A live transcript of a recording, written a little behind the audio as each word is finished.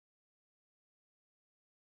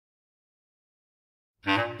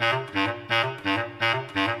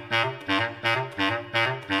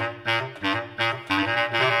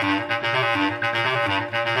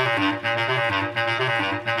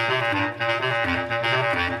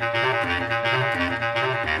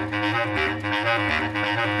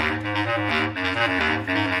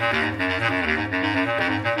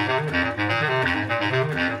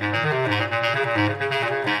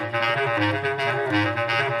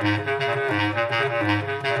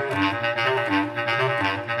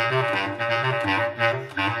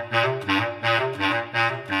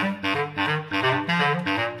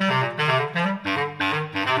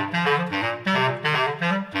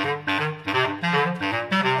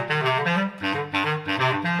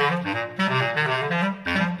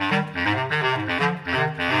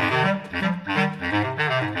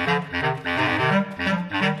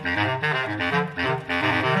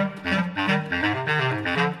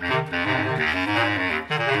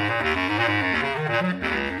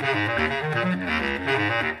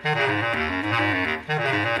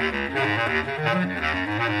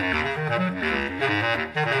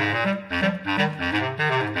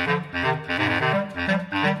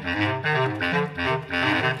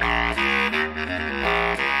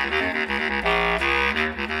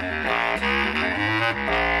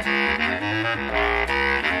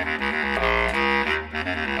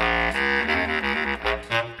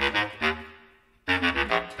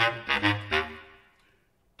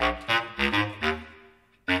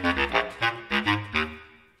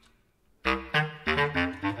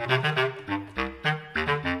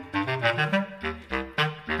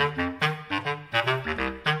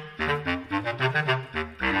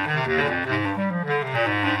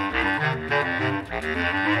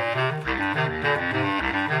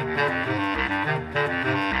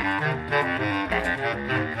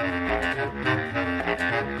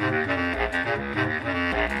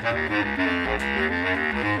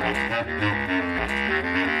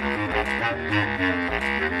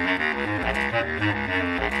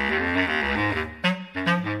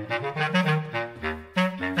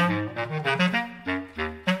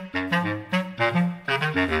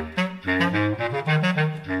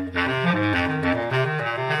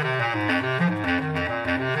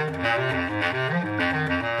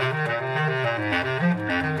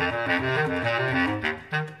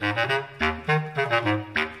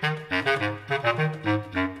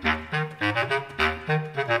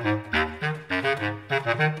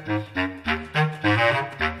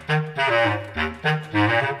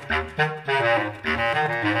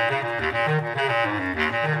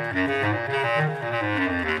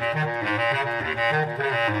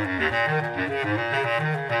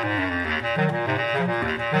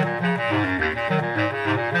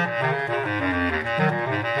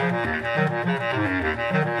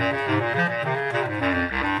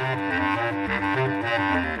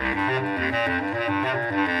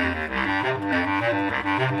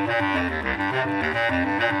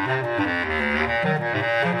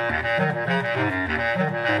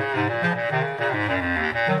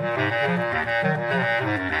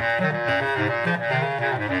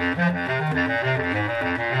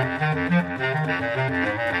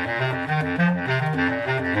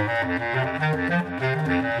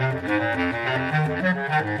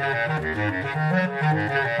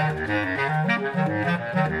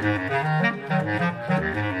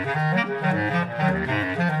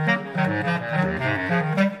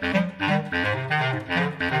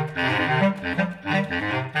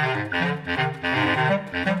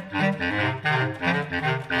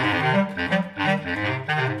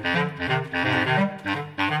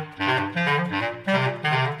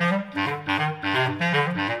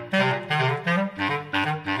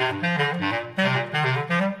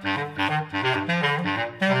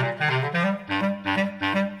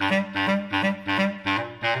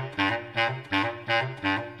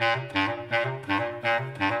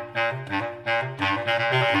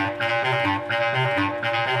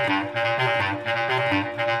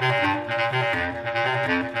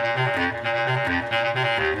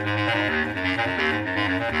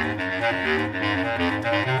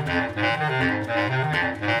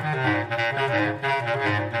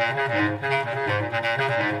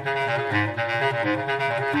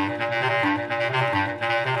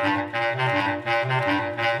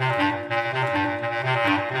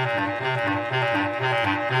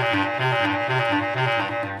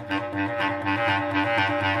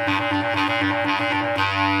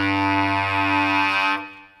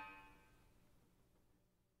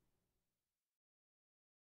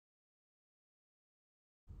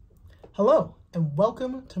Hello, and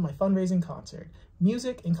welcome to my fundraising concert,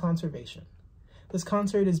 Music and Conservation. This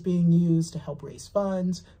concert is being used to help raise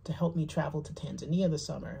funds to help me travel to Tanzania this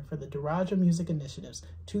summer for the Daraja Music Initiative's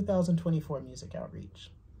 2024 music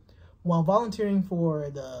outreach. While volunteering for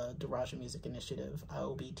the Daraja Music Initiative, I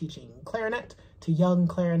will be teaching clarinet to young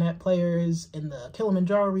clarinet players in the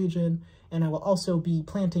Kilimanjaro region, and I will also be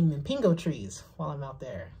planting Mpingo trees while I'm out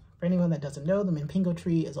there. For anyone that doesn't know, the Mpingo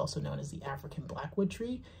tree is also known as the African blackwood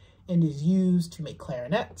tree and is used to make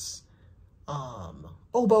clarinets,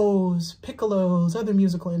 oboes, piccolos, other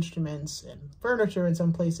musical instruments, and furniture in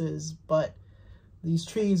some places, but these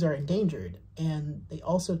trees are endangered, and they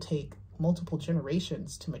also take multiple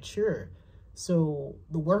generations to mature. So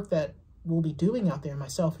the work that we'll be doing out there,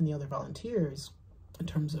 myself and the other volunteers, in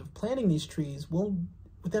terms of planting these trees,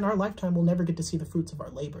 within our lifetime, we'll never get to see the fruits of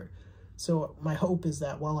our labor. So my hope is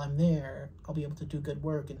that while I'm there, I'll be able to do good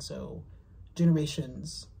work, and so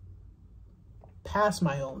generations past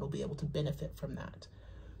my own will be able to benefit from that.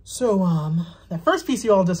 So that first piece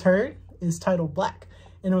you all just heard is titled Black,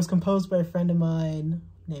 and it was composed by a friend of mine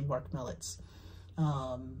named Marc Mellits.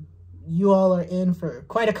 You all are in for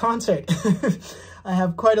quite a concert. I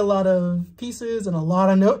have quite a lot of pieces and a lot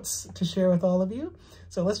of notes to share with all of you.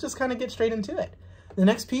 So let's just kind of get straight into it. The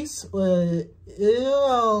next piece wasn't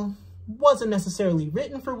necessarily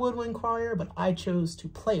written for woodwind choir, but I chose to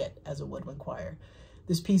play it as a woodwind choir.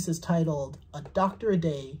 This piece is titled "A Doctor a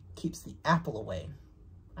Day Keeps the Apple Away."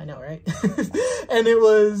 I know, right? And it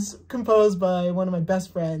was composed by one of my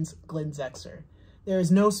best friends, Zekser. There is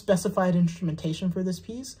no specified instrumentation for this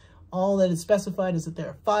piece. All that is specified is that there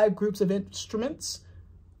are 5 groups of instruments,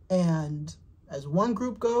 and as one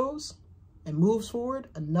group goes and moves forward,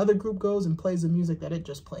 another group goes and plays the music that it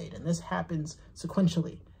just played, and this happens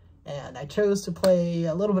sequentially. And I chose to play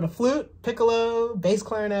a little bit of flute, piccolo, bass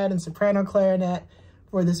clarinet, and soprano clarinet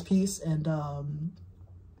for this piece, and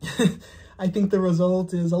I think the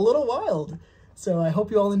result is a little wild. So I hope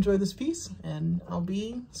you all enjoy this piece, and I'll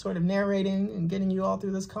be sort of narrating and getting you all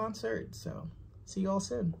through this concert. So see you all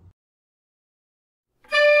soon.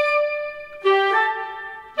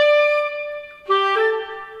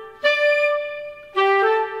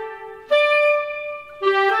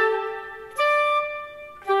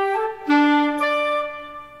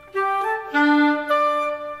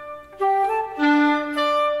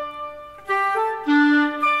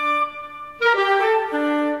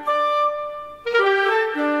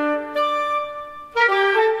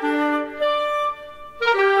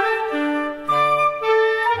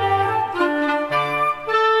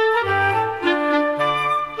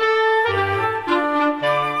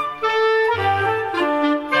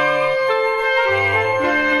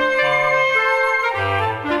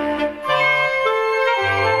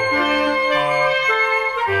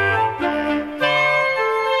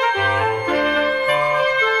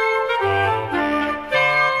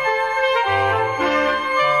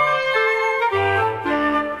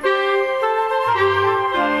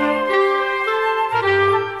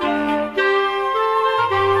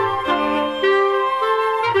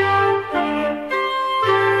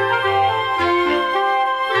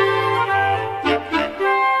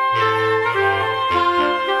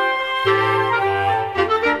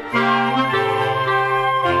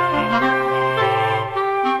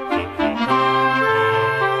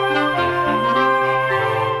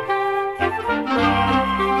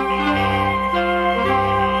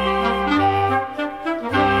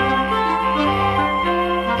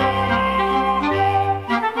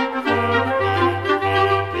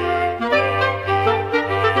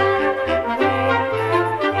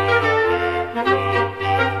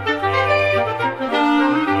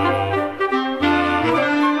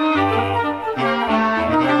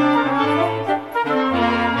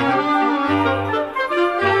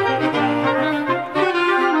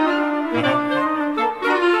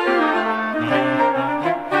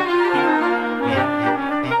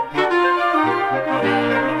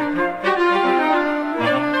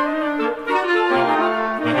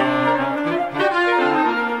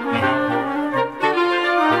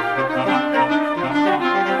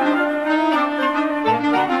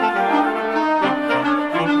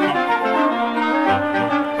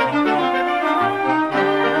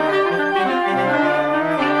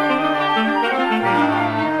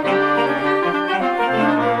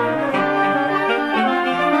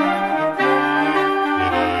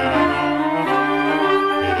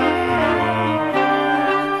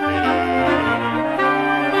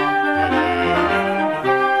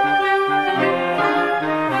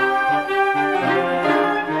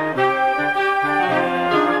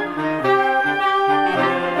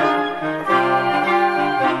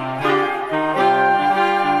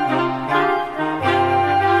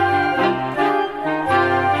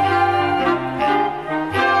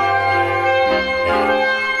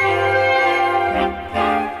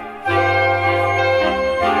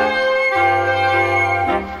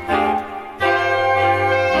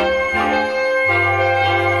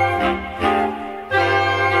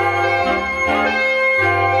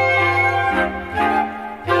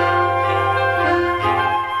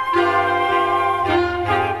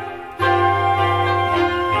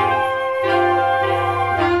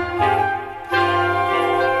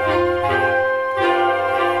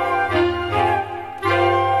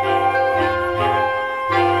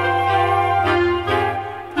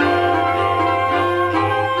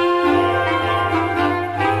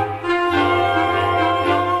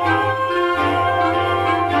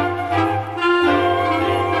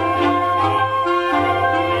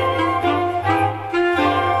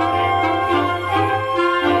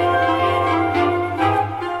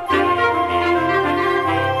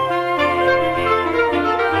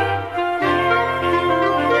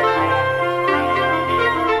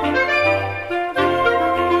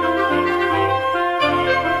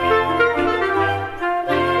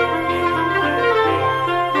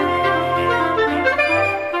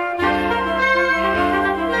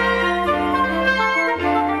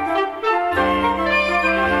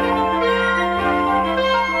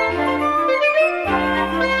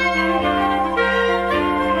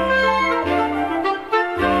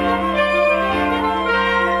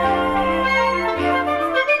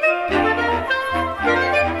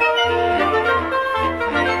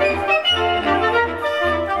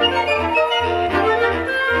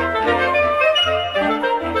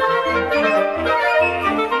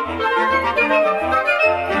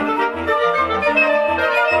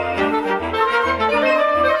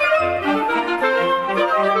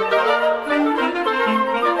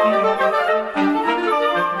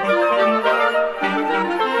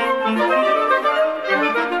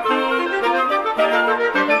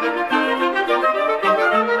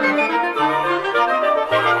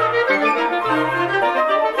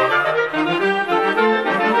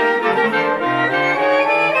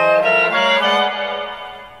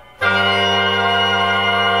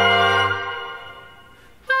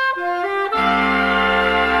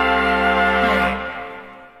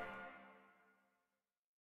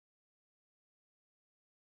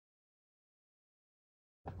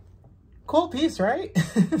 Cool piece, right?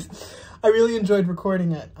 I really enjoyed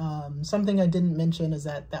recording it. Something I didn't mention is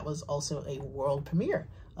that that was also a world premiere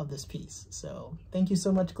of this piece. So thank you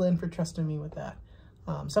so much, Glenn, for trusting me with that.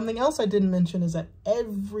 Something else I didn't mention is that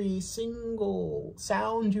every single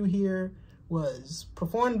sound you hear was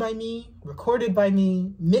performed by me, recorded by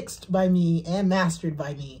me, mixed by me, and mastered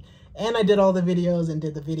by me. And I did all the videos and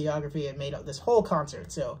did the videography and made up this whole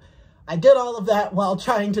concert. So I did all of that while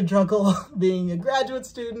trying to juggle being a graduate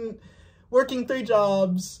student, working 3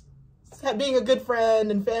 jobs, being a good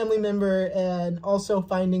friend and family member, and also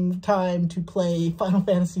finding time to play Final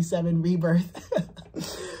Fantasy VII Rebirth.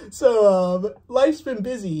 So life's been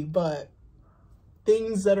busy, but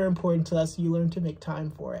things that are important to us, you learn to make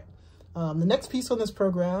time for it. The next piece on this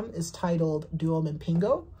program is titled Duo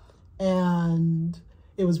Mpingo, and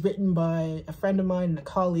it was written by a friend of mine and a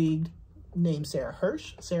colleague named Sarah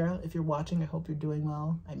Hersh. Sarah, if you're watching, I hope you're doing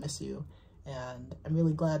well. I miss you. And I'm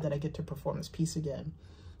really glad that I get to perform this piece again.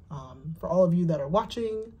 For all of you that are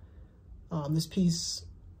watching, this piece,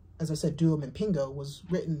 as I said, Duo Mpingo, was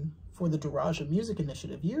written for the Daraja Music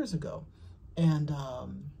Initiative years ago. And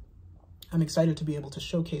I'm excited to be able to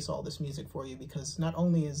showcase all this music for you, because not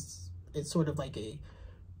only is it sort of like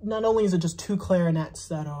not only is it just 2 clarinets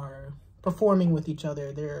that are performing with each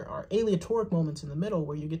other, there are aleatoric moments in the middle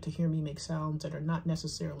where you get to hear me make sounds that are not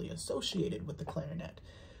necessarily associated with the clarinet.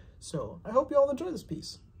 So I hope you all enjoy this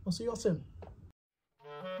piece. I'll see you all soon.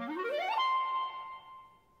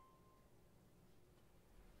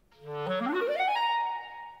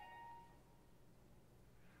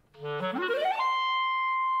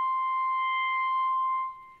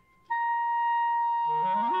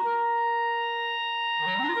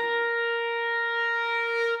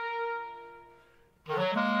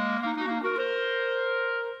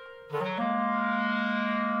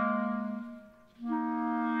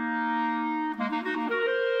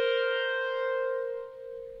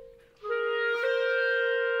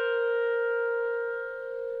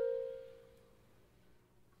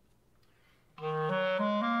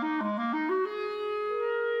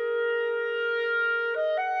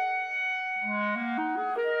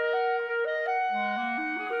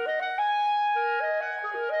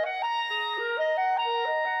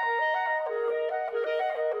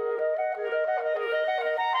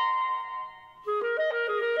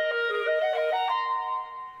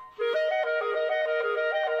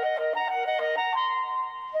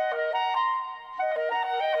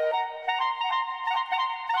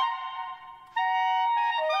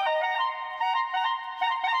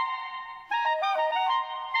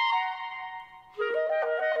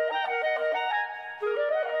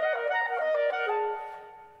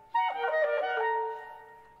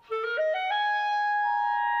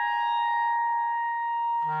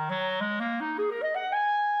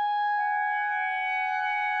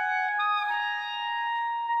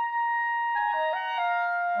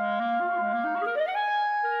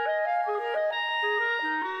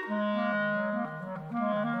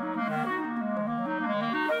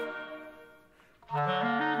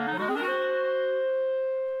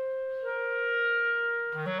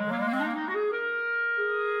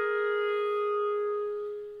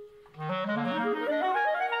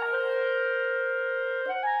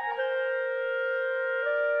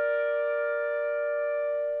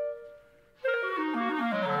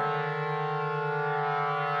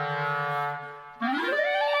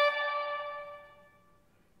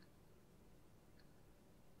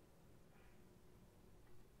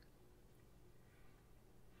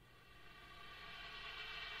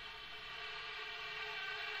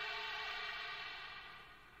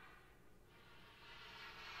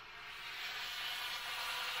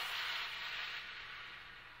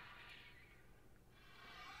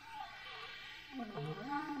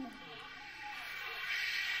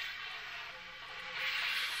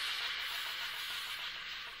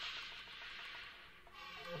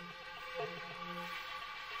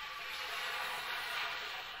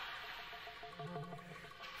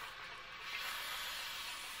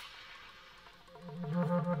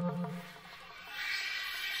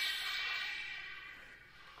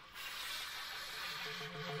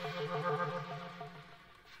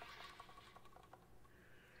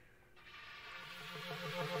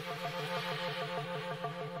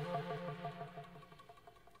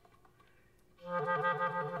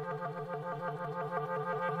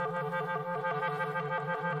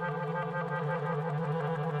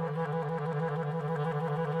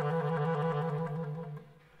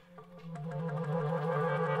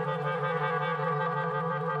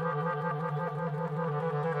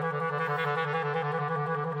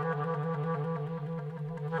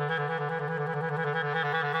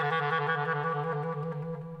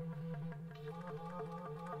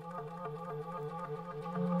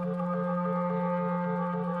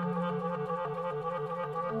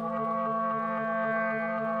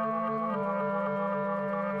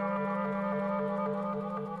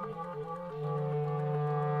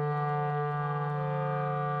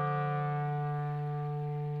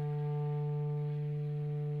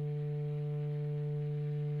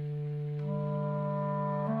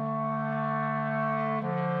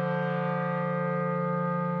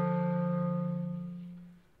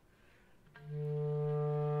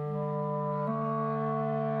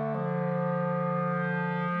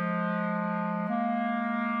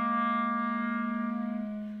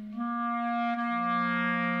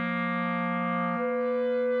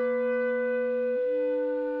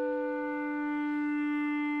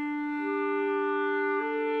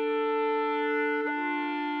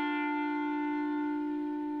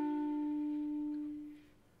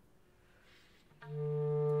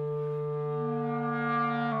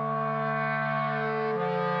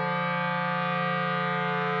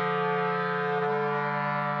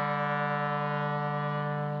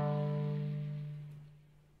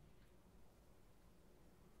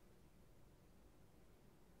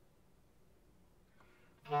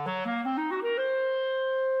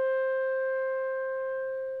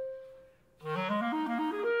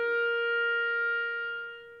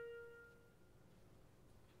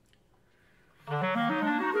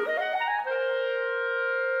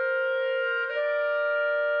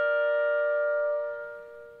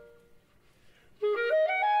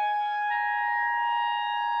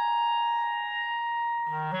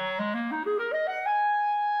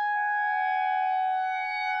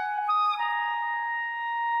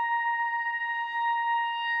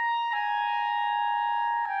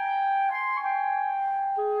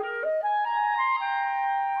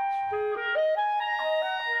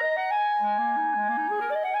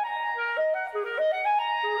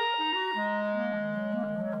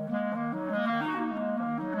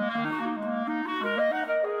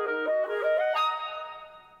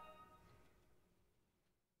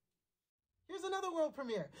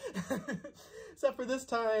 Premiere. Except for this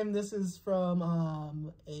time, this is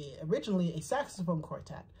from originally a saxophone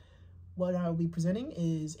quartet. What I'll be presenting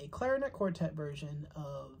is a clarinet quartet version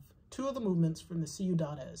of two of the movements from the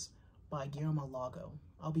Ciudades by Guillermo Lago.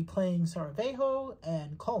 I'll be playing Saravejo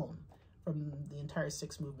and Köln from the entire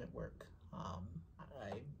 6-movement work.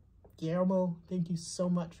 Guillermo, thank you so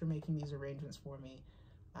much for making these arrangements for me.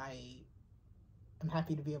 I am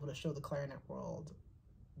happy to be able to show the clarinet world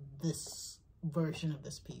this version of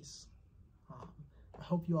this piece. I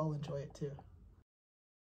hope you all enjoy it too.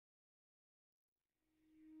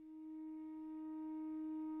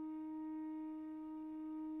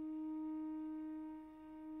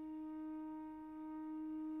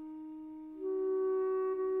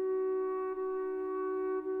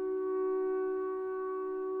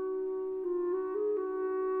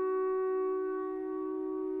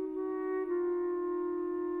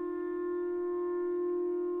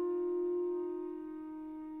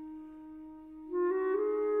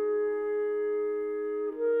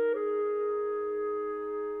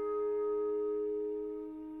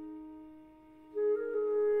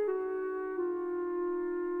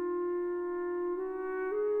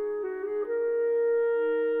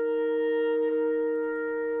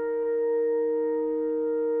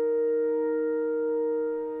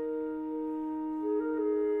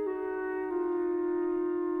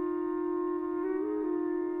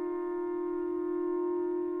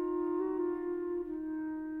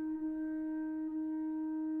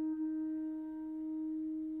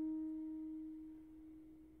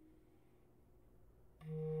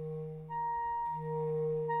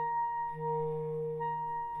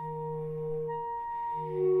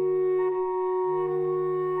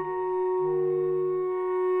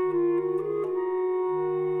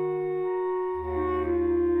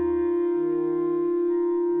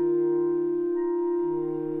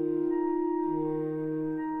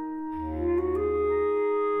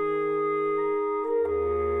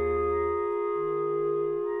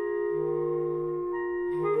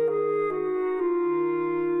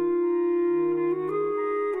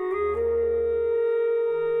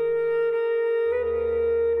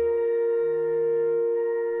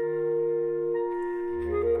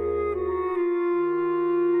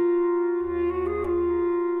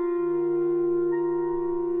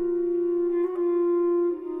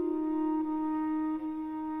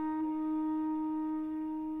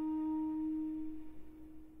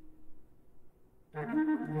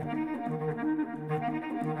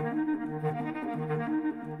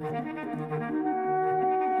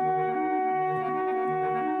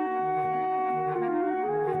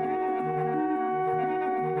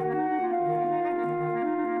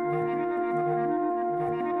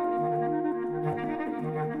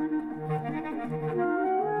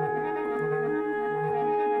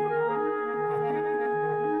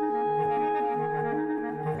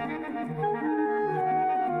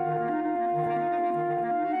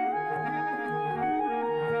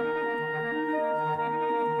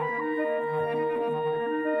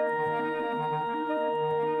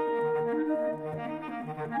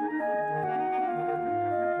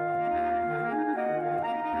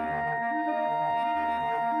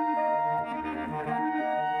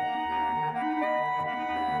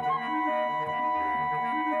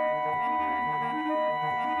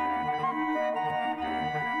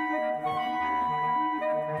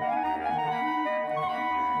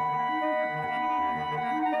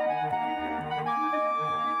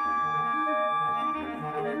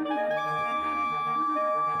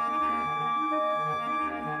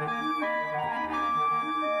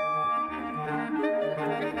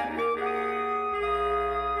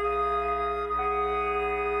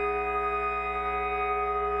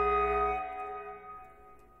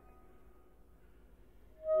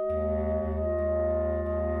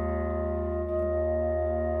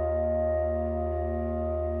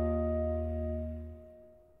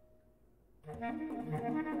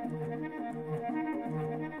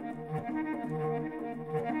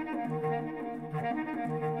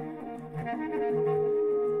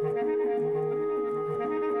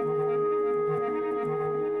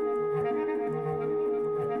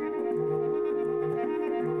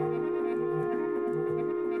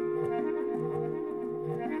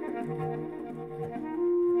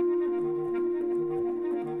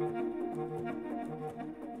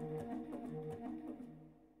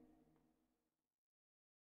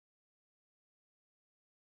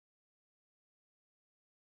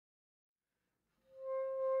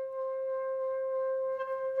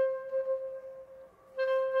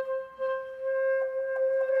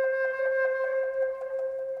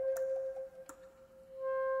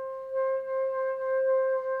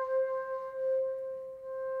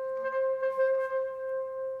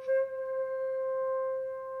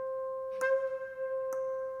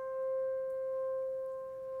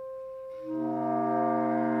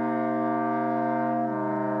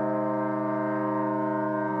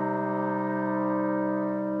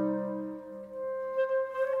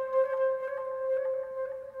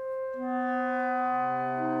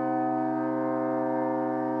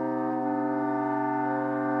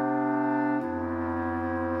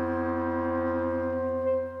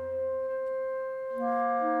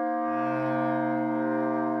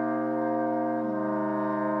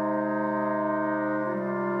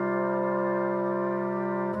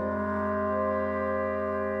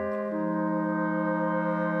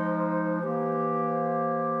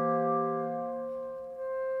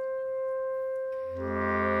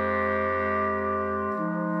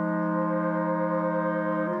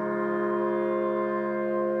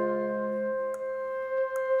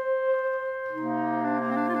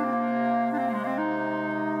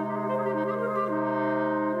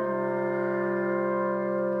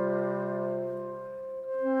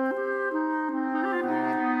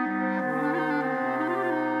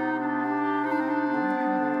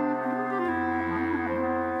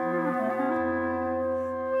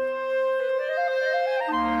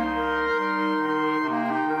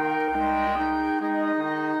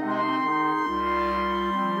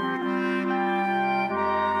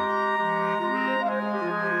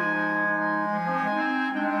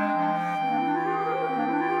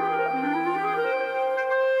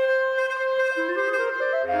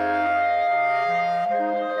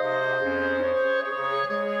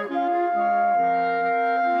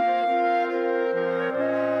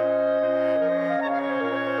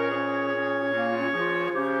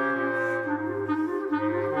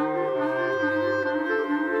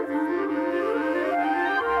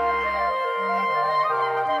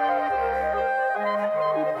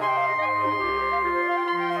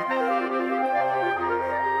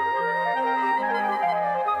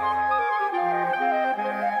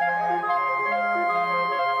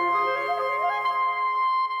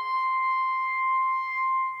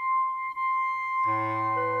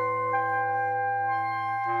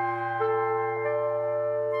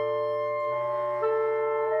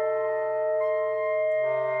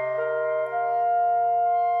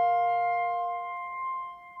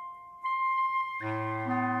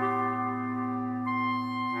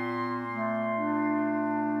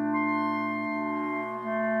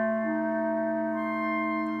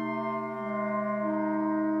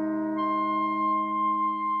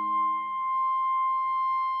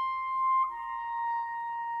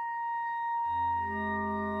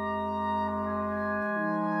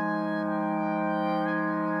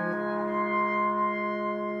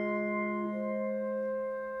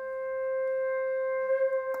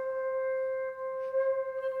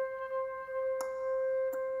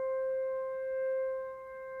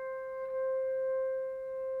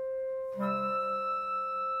 A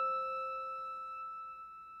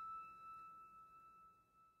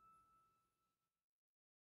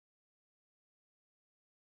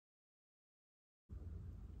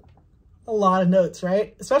lot of notes,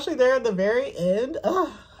 right? Especially there at the very end.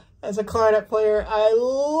 As a clarinet player, I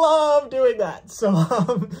love doing that.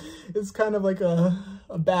 So it's kind of like a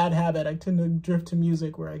bad habit. I tend to drift to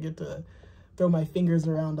music where I get to throw my fingers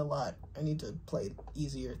around a lot. I need to play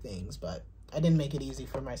easier things, but I didn't make it easy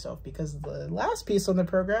for myself because the last piece on the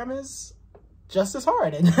program is just as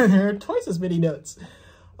hard and there are twice as many notes.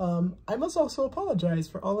 I must also apologize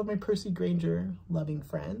for all of my Percy Granger loving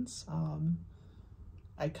friends.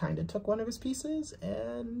 I kind of took one of his pieces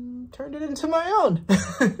and turned it into my own.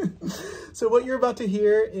 So what you're about to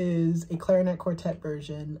hear is a clarinet quartet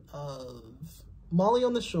version of Molly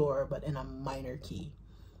on the Shore, but in a minor key.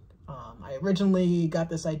 I originally got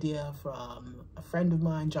this idea from a friend of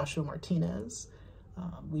mine, Joshua Martinez.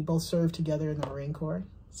 We both served together in the Marine Corps,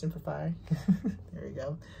 Semper Fi. There we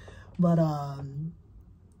go. But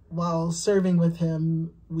while serving with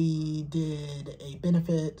him, we did a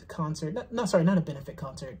benefit concert. Sorry, not a benefit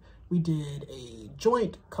concert. We did a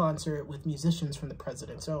joint concert with musicians from the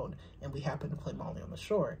President's Own, and we happened to play Molly on the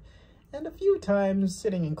Shore. And a few times,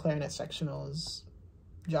 sitting in clarinet sectionals,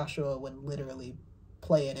 Joshua would literally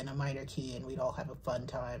play it in a minor key, and we'd all have a fun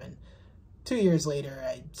time. And 2 years later,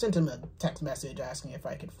 I sent him a text message asking if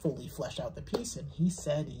I could fully flesh out the piece, and he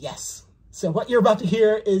said yes. So what you're about to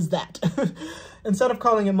hear is that. Instead of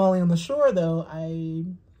calling it Molly on the Shore, though, I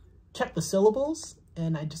kept the syllables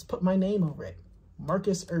and I just put my name over it,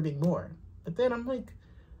 MarcuServingMoore. But then I'm like,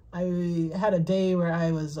 I had a day where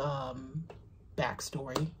I was,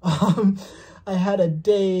 backstory. I had a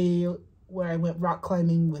day where I went rock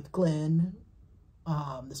climbing with Glenn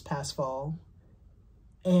this past fall,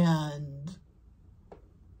 and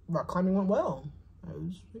rock climbing went well. I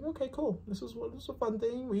was like, okay, cool. This is a fun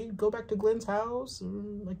thing. We go back to Glenn's house,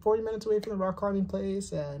 like 40 minutes away from the rock climbing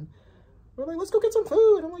place, and we're like, let's go get some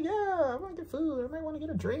food. I'm like, yeah, I want to get food. I might want to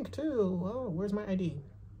get a drink too. Oh, where's my ID?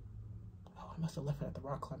 Oh, I must have left it at the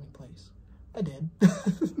rock climbing place. I did.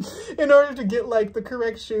 In order to get like the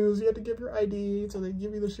correct shoes, you had to give your ID, so they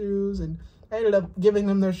give you the shoes, and I ended up giving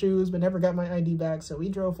them their shoes, but never got my ID back. So we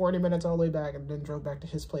drove 40 minutes all the way back and then drove back to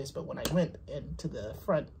his place. But when I went into the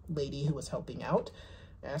front lady who was helping out,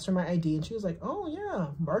 I asked her my ID and she was like, oh yeah,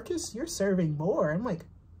 Marcus, you're serving more. I'm like,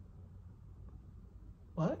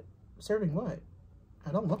 what? Serving what?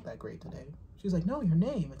 I don't look that great today. She's like, no, your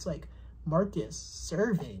name. It's like Marcus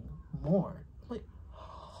serving more. I'm like,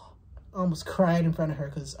 I almost cried in front of her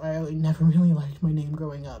because I never really liked my name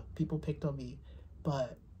growing up. People picked on me,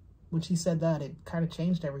 but when she said that, it kind of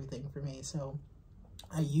changed everything for me. So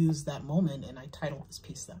I used that moment and I titled this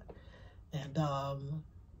piece that. And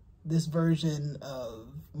this version of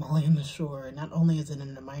Molly on the Shore, not only is it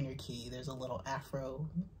in a minor key, there's a little Afro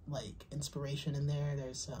like inspiration in there.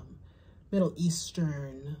 There's some Middle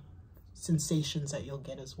Eastern sensations that you'll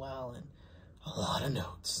get as well, and a lot of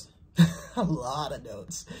notes. A lot of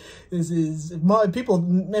notes. This is, people,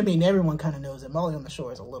 I mean, everyone kind of knows that Molly on the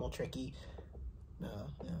Shore is a little tricky.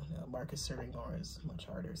 MarcuServingMoore is much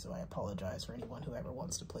harder, so I apologize for anyone who ever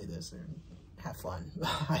wants to play this and have fun.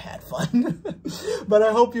 I had fun. But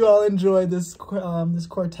I hope you all enjoyed this this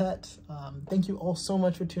quartet. Thank you all so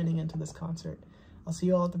much for tuning into this concert. I'll see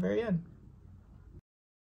you all at the very end.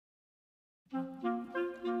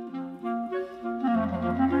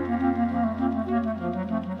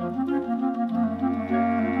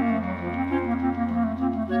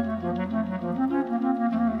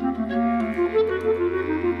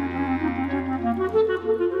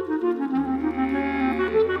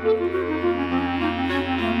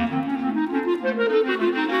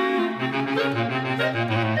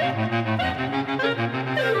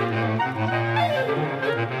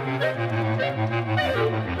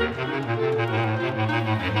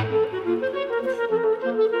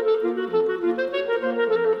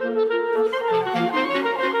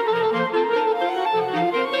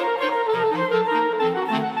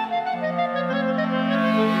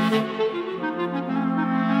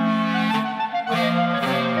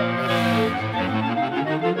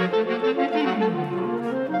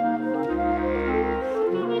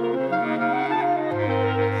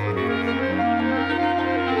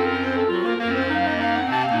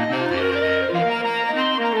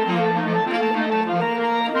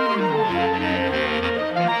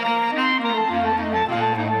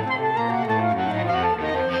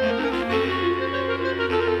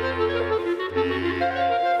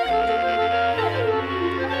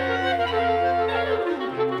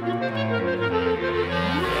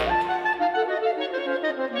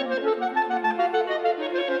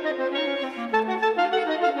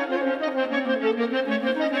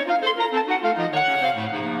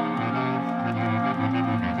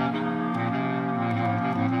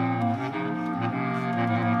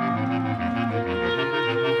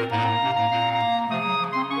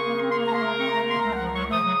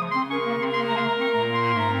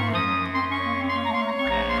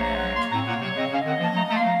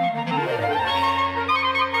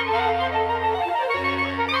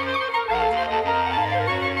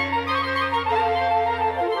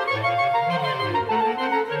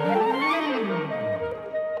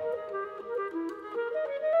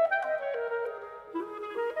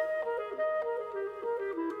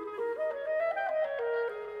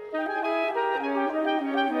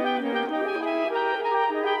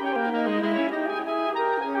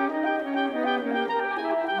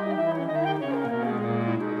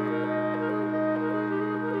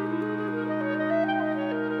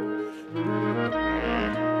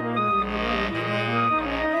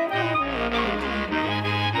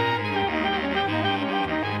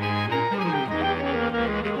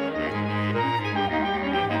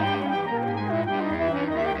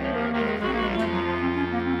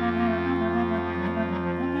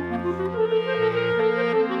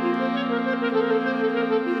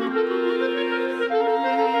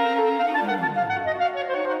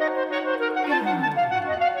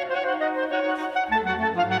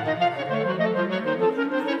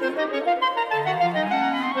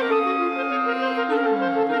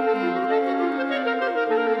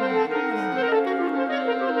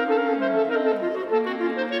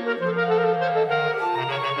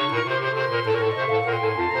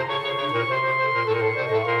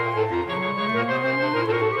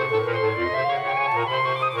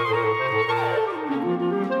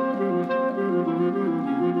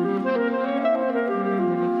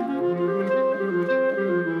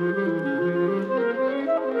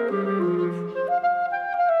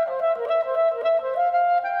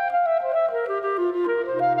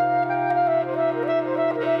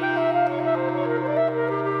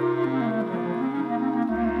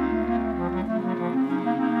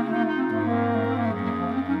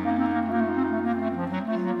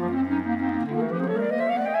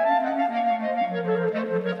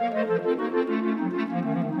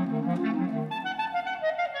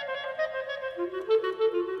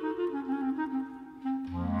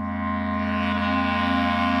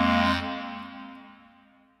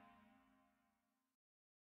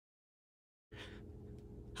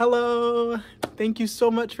 Hello! Thank you so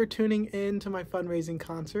much for tuning in to my fundraising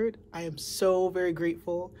concert. I am so very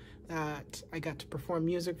grateful that I got to perform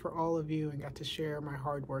music for all of you and got to share my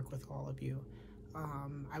hard work with all of you.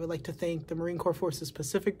 I would like to thank the Marine Corps Forces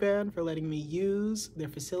Pacific Band for letting me use their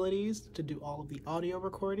facilities to do all of the audio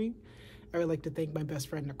recording. I would like to thank my best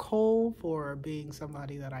friend Nicole for being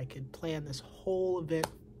somebody that I could plan this whole event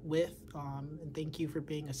with, and thank you for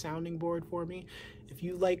being a sounding board for me. If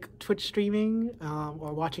you like Twitch streaming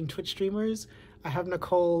or watching Twitch streamers, I have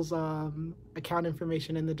Nicole's account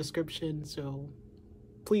information in the description, so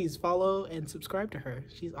please follow and subscribe to her.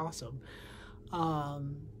 She's awesome.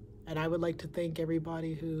 And I would like to thank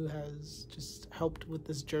everybody who has just helped with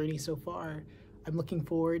this journey so far. I'm looking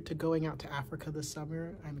forward to going out to Africa this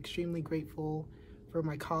summer. I'm extremely grateful for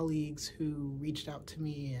my colleagues who reached out to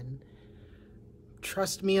me and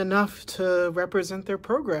trust me enough to represent their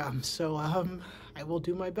program. So I will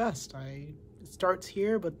do my best. It starts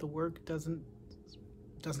here, but the work doesn't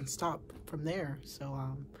stop from there. So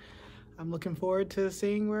I'm looking forward to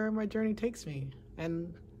seeing where my journey takes me.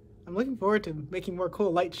 And I'm looking forward to making more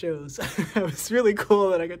cool light shows. It was really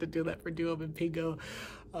cool that I got to do that for Duo Mpingo.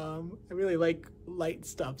 I really like light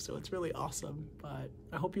stuff, so it's really awesome. But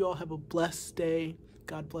I hope you all have a blessed day.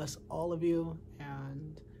 God bless all of you,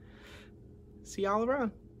 and see y'all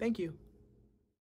around. Thank you.